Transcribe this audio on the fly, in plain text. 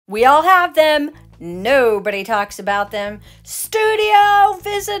We all have them. Nobody talks about them. Studio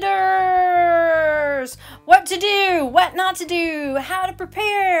visitors. What to do, what not to do, how to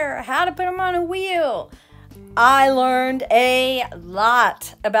prepare, how to put them on a wheel. I learned a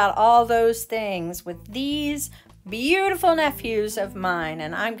lot about all those things with these beautiful nephews of mine,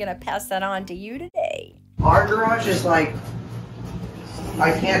 and I'm going to pass that on to you today. Our garage is like,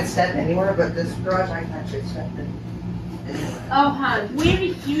 I can't step anywhere, but this garage I can actually step in. Oh, hon, we have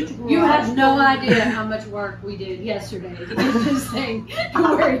a huge garage. You have no idea how much work we did yesterday to get this thing to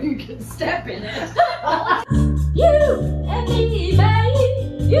where you can step in it. You and me,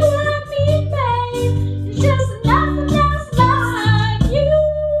 babe. You and me, babe. It's just nothing else like you.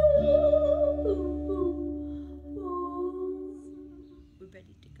 We're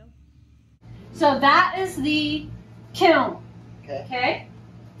ready to go. So that is the kiln. Okay. Okay?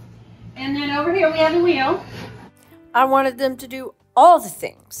 And then over here we have the wheel. I wanted them to do all the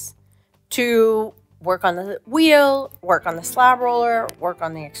things, to work on the wheel, work on the slab roller, work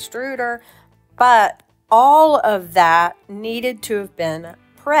on the extruder, but all of that needed to have been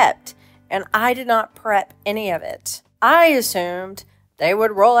prepped, and I did not prep any of it. I assumed they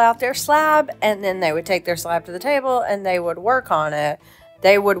would roll out their slab, and then they would take their slab to the table, and they would work on it.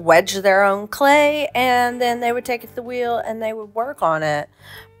 They would wedge their own clay, and then they would take it to the wheel, and they would work on it.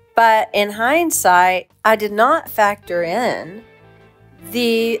 But in hindsight, I did not factor in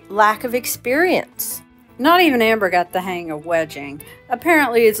the lack of experience. Not even Amber got the hang of wedging.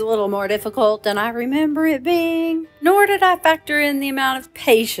 Apparently it's a little more difficult than I remember it being. Nor did I factor in the amount of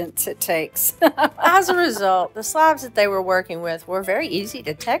patience it takes. As a result, the slabs that they were working with were very easy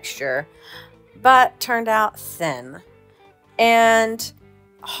to texture, but turned out thin and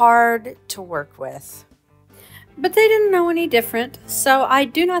hard to work with. But they didn't know any different, so I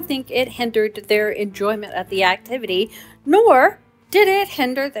do not think it hindered their enjoyment of the activity, nor did it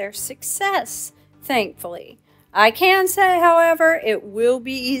hinder their success, thankfully. I can say, however, it will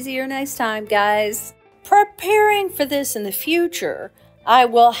be easier next time, guys. Preparing for this in the future, I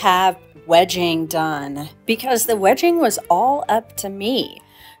will have wedging done, because the wedging was all up to me.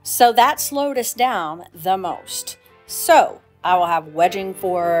 So that slowed us down the most. So I will have wedging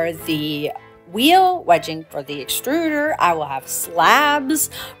for the wheel, wedging for the extruder. I will have slabs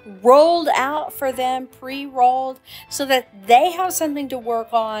rolled out for them, pre-rolled, so that they have something to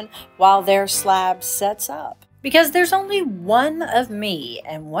work on while their slab sets up. Because there's only one of me,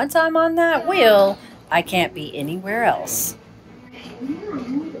 and once I'm on that wheel, I can't be anywhere else.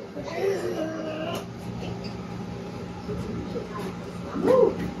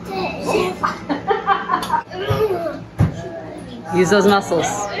 Use those muscles.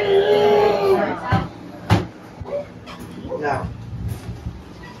 No.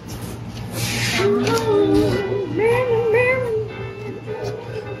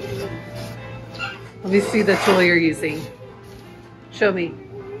 Let me see the tool you're using. Show me.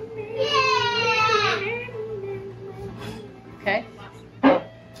 Okay.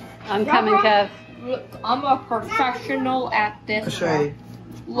 I'm coming, Kev. Look, I'm a professional at this. I'll show you.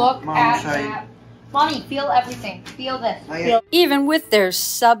 Look Mom, at show you. that. Mommy, feel everything. Feel this. Even with their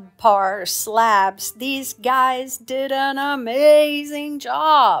subpar slabs, these guys did an amazing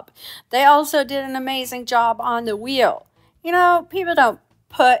job. They also did an amazing job on the wheel. You know, people don't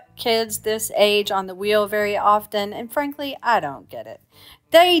put kids this age on the wheel very often, and frankly, I don't get it.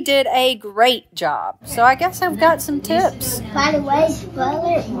 They did a great job, so I guess I've got some tips. By the way,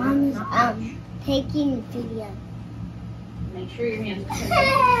 spoiler, Mom's taking video. Make sure your hands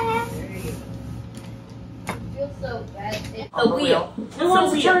feels so bad. On the wheel. Who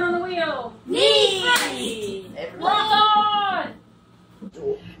wants to turn on the wheel? Me! Hold on!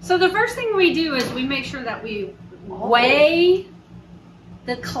 So the first thing we do is we make sure that we weigh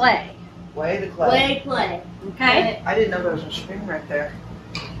the clay. Weigh the clay. Weigh clay. Okay? I didn't know there was a string right there.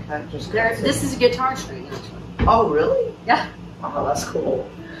 That just This is a guitar string, actually. Oh, really? Yeah. Oh, that's cool.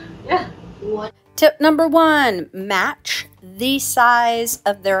 Yeah. Tip number 1, match the size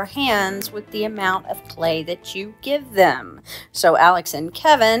of their hands with the amount of clay that you give them. So Alex and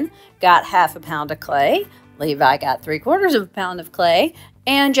Kevin got half a pound of clay, Levi got 3/4 of a pound of clay,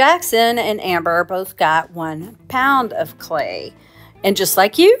 and Jackson and Amber both got 1 pound of clay. And just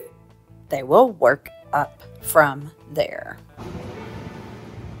like you, they will work up from there.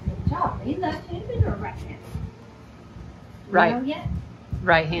 Good job. Are you left-handed or right-handed? Right.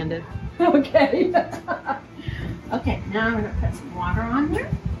 Right-handed. Okay. Okay, now I'm going to put some water on here.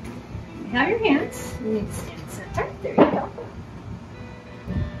 You have your hands. You need to stand center. There you go.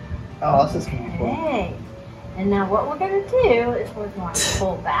 Oh, this is kind of cool. Okay. And now what we're going to do is we're going to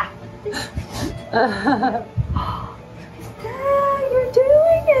pull back with this hand. You're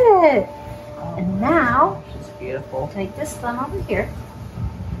doing it. And now, It's beautiful. take this thumb over here.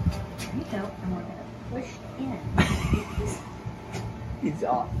 There you go. And we're going to push in. He's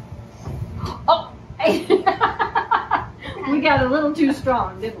off. Oh! We got a little too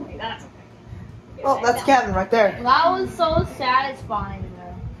strong, didn't we? That's okay. Oh, that's Kevin right there. That was so satisfying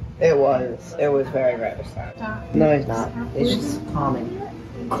though. It was. It was very satisfying. No, he's not. It's just calming.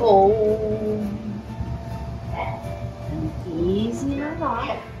 Cold. And easy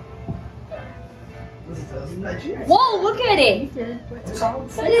enough. Whoa, look at it!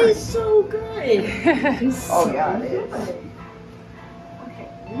 That is so good. Oh yeah, it is. Okay,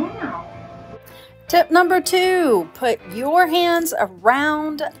 now. Tip number 2, put your hands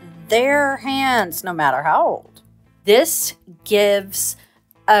around their hands, no matter how old. This gives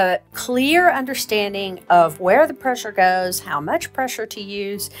a clear understanding of where the pressure goes, how much pressure to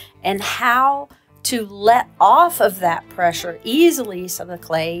use, and how to let off of that pressure easily so the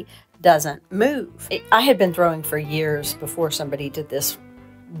clay doesn't move. I had been throwing for years before somebody did this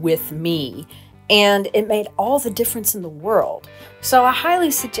with me, and it made all the difference in the world. So I highly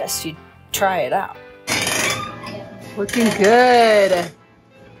suggest you try it out. Looking good.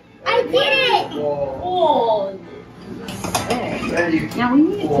 I did it! Oh, now we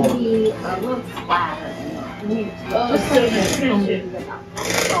need it to be a little flatter. We need it to be just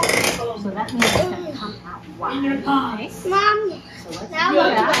so that means it's going to come out wide. Okay? Mom, So let's now do look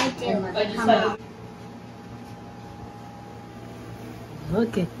that. what I did. And let's come out.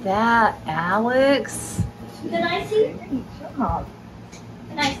 Look at that, Alex. Can I see?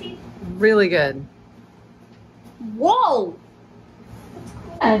 Can I see? Really good. Whoa!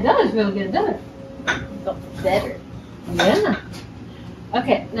 Yeah, it does feel good, doesn't it? Felt better. Yeah.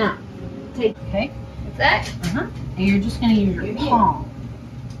 Okay, now, take, okay? Like that. Uh-huh. And you're just going to use your palm.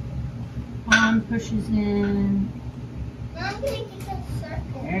 Palm pushes in. I'm gonna get that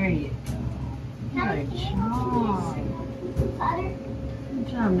circle. There you go. Good job. Good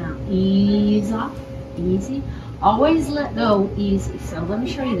job. Now, ease off. Easy. Always let go easy. So let me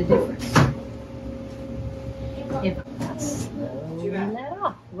show you the difference. If I slowly let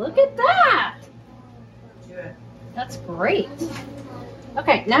off. Look at that. That's great.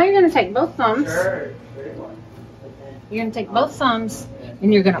 Okay, now you're going to take both thumbs. You're going to take both thumbs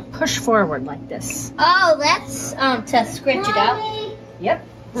and you're going to push forward like this. Oh, that's to scratch it out. Yep.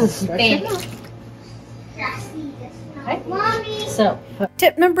 Bam. Okay. Mommy. So,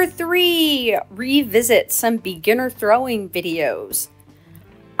 Tip number 3, revisit some beginner throwing videos.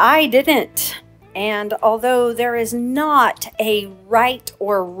 I didn't. And although there is not a right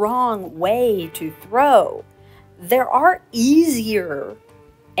or wrong way to throw, there are easier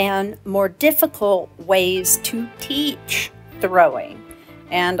and more difficult ways to teach throwing.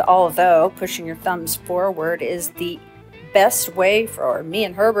 And although pushing your thumbs forward is the best way for me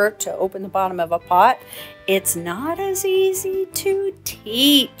and Herbert to open the bottom of a pot, it's not as easy to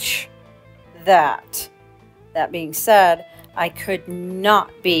teach that. That being said, I could not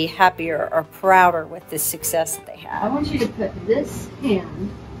be happier or prouder with the success that they I had. want you to put this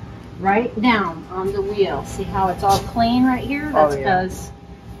hand right down on the wheel. See how it's all clean right here? That's Oh, yeah. because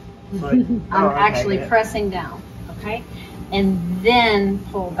Like, I'm okay, actually yeah. pressing down, okay? And then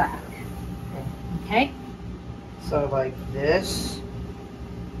pull back, okay? So like this.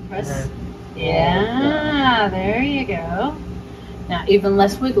 Press. and Yeah, there you go. Now even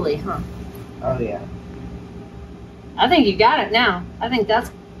less wiggly, huh? Oh yeah. I think you got it now. I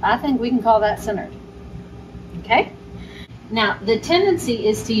think we can call that centered. Okay? Now the tendency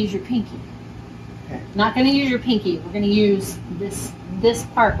is to use your pinky. Okay. Not going to use your pinky. We're going to use this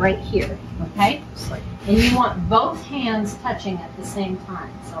part right here. Okay? It's like And you want both hands touching at the same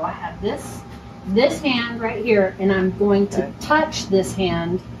time. So I have this hand right here, and I'm going to Okay. touch this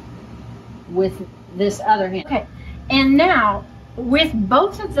hand with this other hand. Okay. And now, with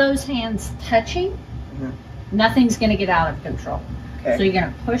both of those hands touching, Mhm. nothing's going to get out of control. Okay. So you're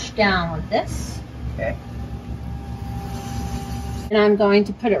going to push down with this. Okay. And I'm going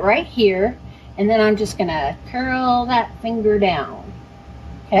to put it right here, and then I'm just going to curl that finger down.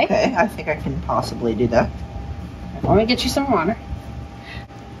 Okay? Okay, I think I can possibly do that. Let me get you some water.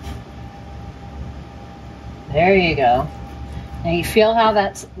 There you go. Now you feel how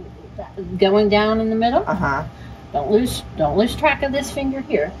that's going down in the middle? Uh-huh. Don't lose track of this finger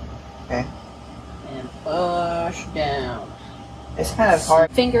here. Okay. And push down. It's kind of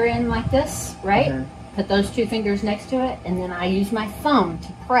hard. Finger in like this, right? Mhm. Put those two fingers next to it, and then I use my thumb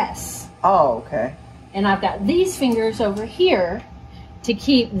to press. Oh, okay. And I've got these fingers over here to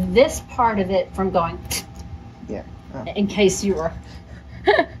keep this part of it from going Yeah. Oh. in case you were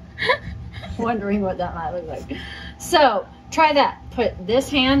wondering what that might look like. So try that. put this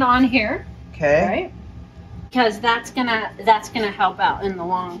hand on here, Okay. right? Because that's gonna help out in the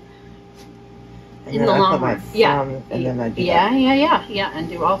long And in then the I long put my run. Yeah. thumb, and then I do Yeah. And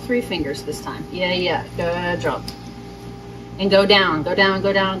do all 3 fingers this time. Yeah. Good job. And go down, go down,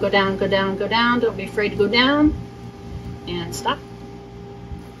 go down, go down, go down, go down. Don't be afraid to go down. And stop.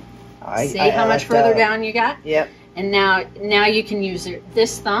 See how much further down you got? Yep. And now you can use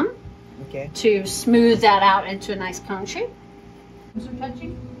this thumb Okay. to smooth that out into a nice cone shape.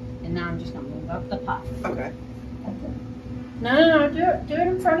 Touching. And now I'm just gonna move up the pot. Okay. No, do it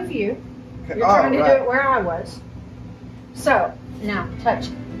in front of you. Okay. You're trying to do it where I was. So now touch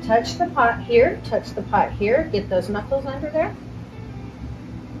the pot here, touch the pot here, get those knuckles under there.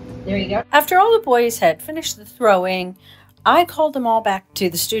 There you go. After all the boys had finished the throwing, I called them all back to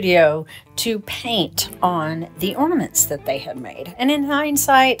the studio to paint on the ornaments that they had made. And in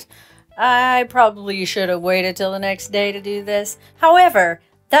hindsight, I probably should have waited till the next day to do this. However,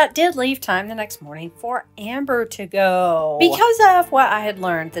 that did leave time the next morning for Amber to go. Because of what I had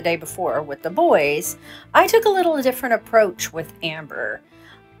learned the day before with the boys, I took a little different approach with Amber.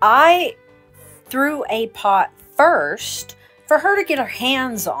 I threw a pot first for her to get her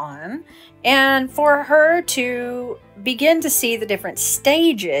hands on and for her to begin to see the different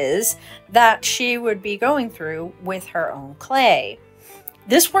stages that she would be going through with her own clay.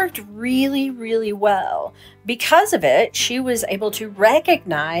 This worked really, really well. Because of it, she was able to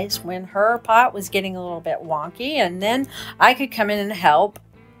recognize when her pot was getting a little bit wonky, and then I could come in and help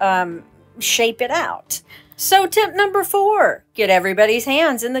shape it out. So tip number 4, get everybody's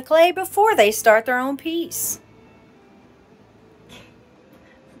hands in the clay before they start their own piece.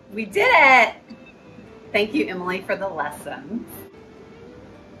 We did it! Thank you, Emily, for the lesson.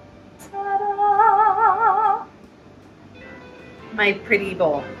 Ta-da! My pretty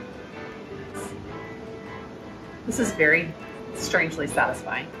bowl. This is very strangely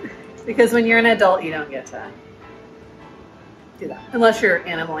satisfying because when you're an adult, you don't get to do that unless you're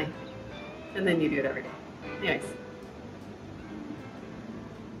Aunt Emily, and then you do it every day. Anyways,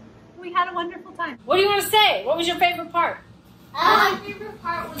 we had a wonderful time. What do you want to say? What was your favorite part? My favorite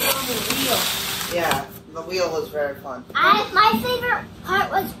part was on the wheel. Yeah, the wheel was very fun. My favorite part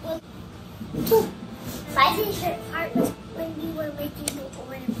was when you were making the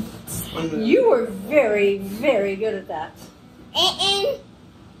ornaments. You were very, very good at that. And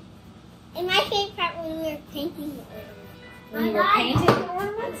my favorite part when we were painting the ornaments. When you were painting the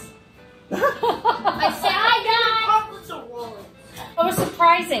ornaments? My favorite part was the wallet. What was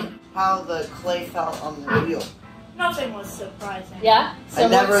surprising? How the clay felt on the wheel. Nothing was surprising. Yeah? So I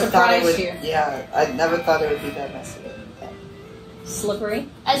never what thought it surprised would. you? Yeah, I never thought it would be that messy. Slippery?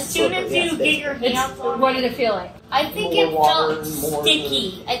 As soon as Yes, you get your hands on What did it feel like? I think More it water, felt more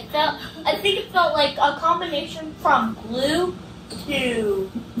sticky. I think it felt like a combination from glue to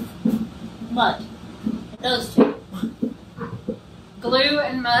mud. Those two. Glue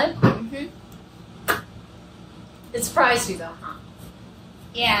and mud? Mm-hmm. It surprised you though, huh?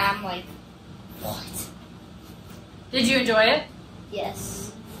 Yeah, I'm like, what? Did you enjoy it?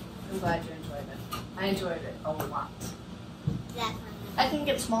 Yes. I'm glad you enjoyed it. I enjoyed it a lot. I can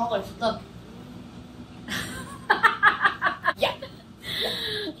get smaller. Look. Yeah.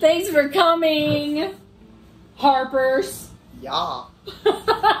 Thanks for coming, Harpers. Yeah.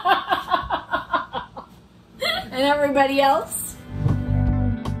 And everybody else.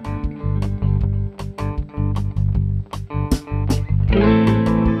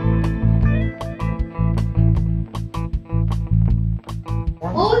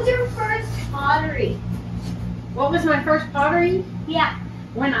 What was your first pottery? What was my first pottery? Yeah.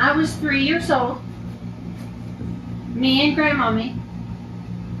 When I was 3 years old, me and Grandmommy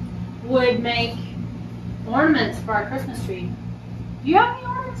would make ornaments for our Christmas tree. Do you have any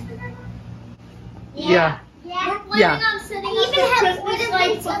ornaments for Grandma? Yeah. We're planning Yeah. on setting up the Christmas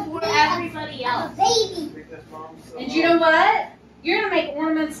lights before everybody else. Baby. And you know what? You're gonna make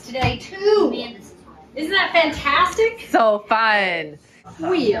ornaments today too. Isn't that fantastic? So fun.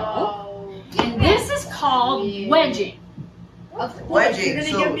 Wheel. And this is called wedging. Wedging,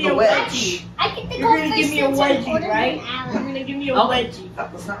 so the wedge. I can think You're gonna give me a wedgie, right? You're gonna give me a wedgie.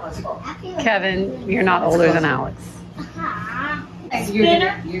 That's not what it's called. Kevin, you're not older than Alex. The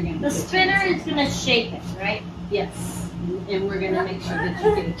spinner? You're gonna The spinner is gonna shake it, right? Yes. And we're gonna make sure that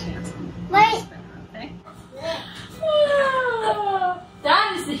you get a chance on the Wait. spinner, okay?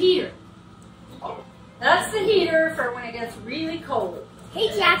 That is the heater. That's the heater for when it gets really cold. Hey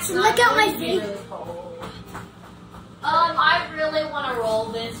Jackson, look at my Really face. cold. I really want to roll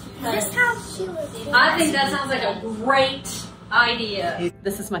this because This how she was. I think that sounds like a great idea.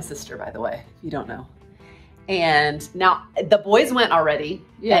 This is my sister, by the way, if you don't know. And now the boys went already,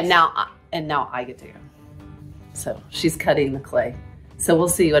 Yes. and now I get to go. So she's cutting the clay. So we'll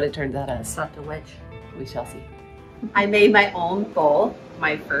see what it turns out as. Such a witch. We shall see. I made my own bowl,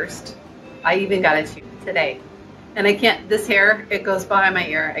 my first. I even got it today. And I can't, this hair, it goes behind my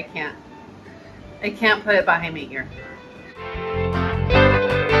ear. I can't put it behind my ear.